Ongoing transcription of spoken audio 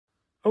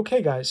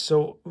Okay, guys,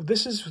 so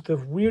this is the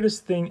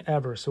weirdest thing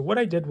ever. So what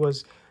I did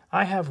was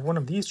I have one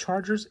of these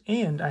chargers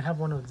and I have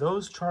one of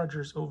those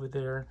chargers over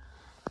there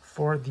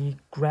for the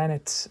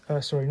granite,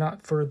 sorry,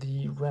 not for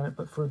the granite,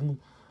 but for the,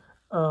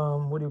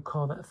 what do you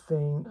call that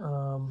thing?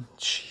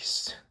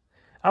 Jeez.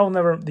 I will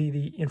never,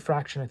 the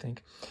infraction, I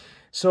think.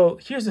 So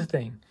here's the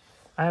thing.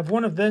 I have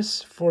one of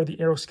this for the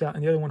Aeroscout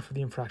and the other one for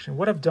the infraction.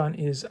 What I've done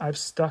is I've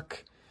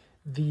stuck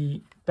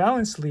the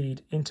balance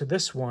lead into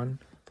this one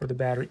for the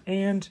battery,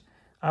 and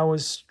I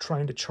was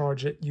trying to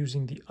charge it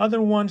using the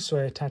other one, so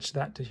I attached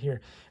that to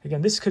here.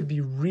 Again, this could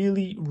be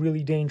really,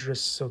 really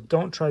dangerous, so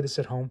don't try this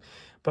at home.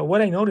 But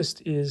what I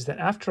noticed is that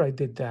after I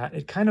did that,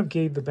 it kind of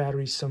gave the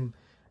battery some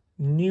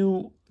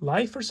new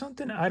life or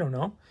something. I don't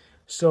know.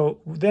 So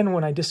then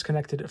when I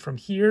disconnected it from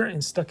here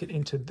and stuck it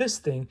into this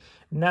thing,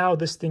 now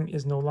this thing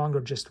is no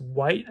longer just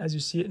white as you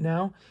see it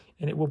now,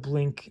 and it will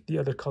blink the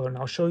other color. And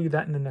I'll show you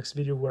that in the next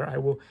video where I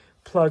will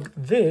plug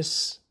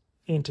this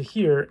into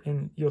here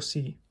and you'll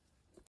see.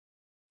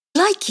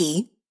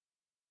 Likey.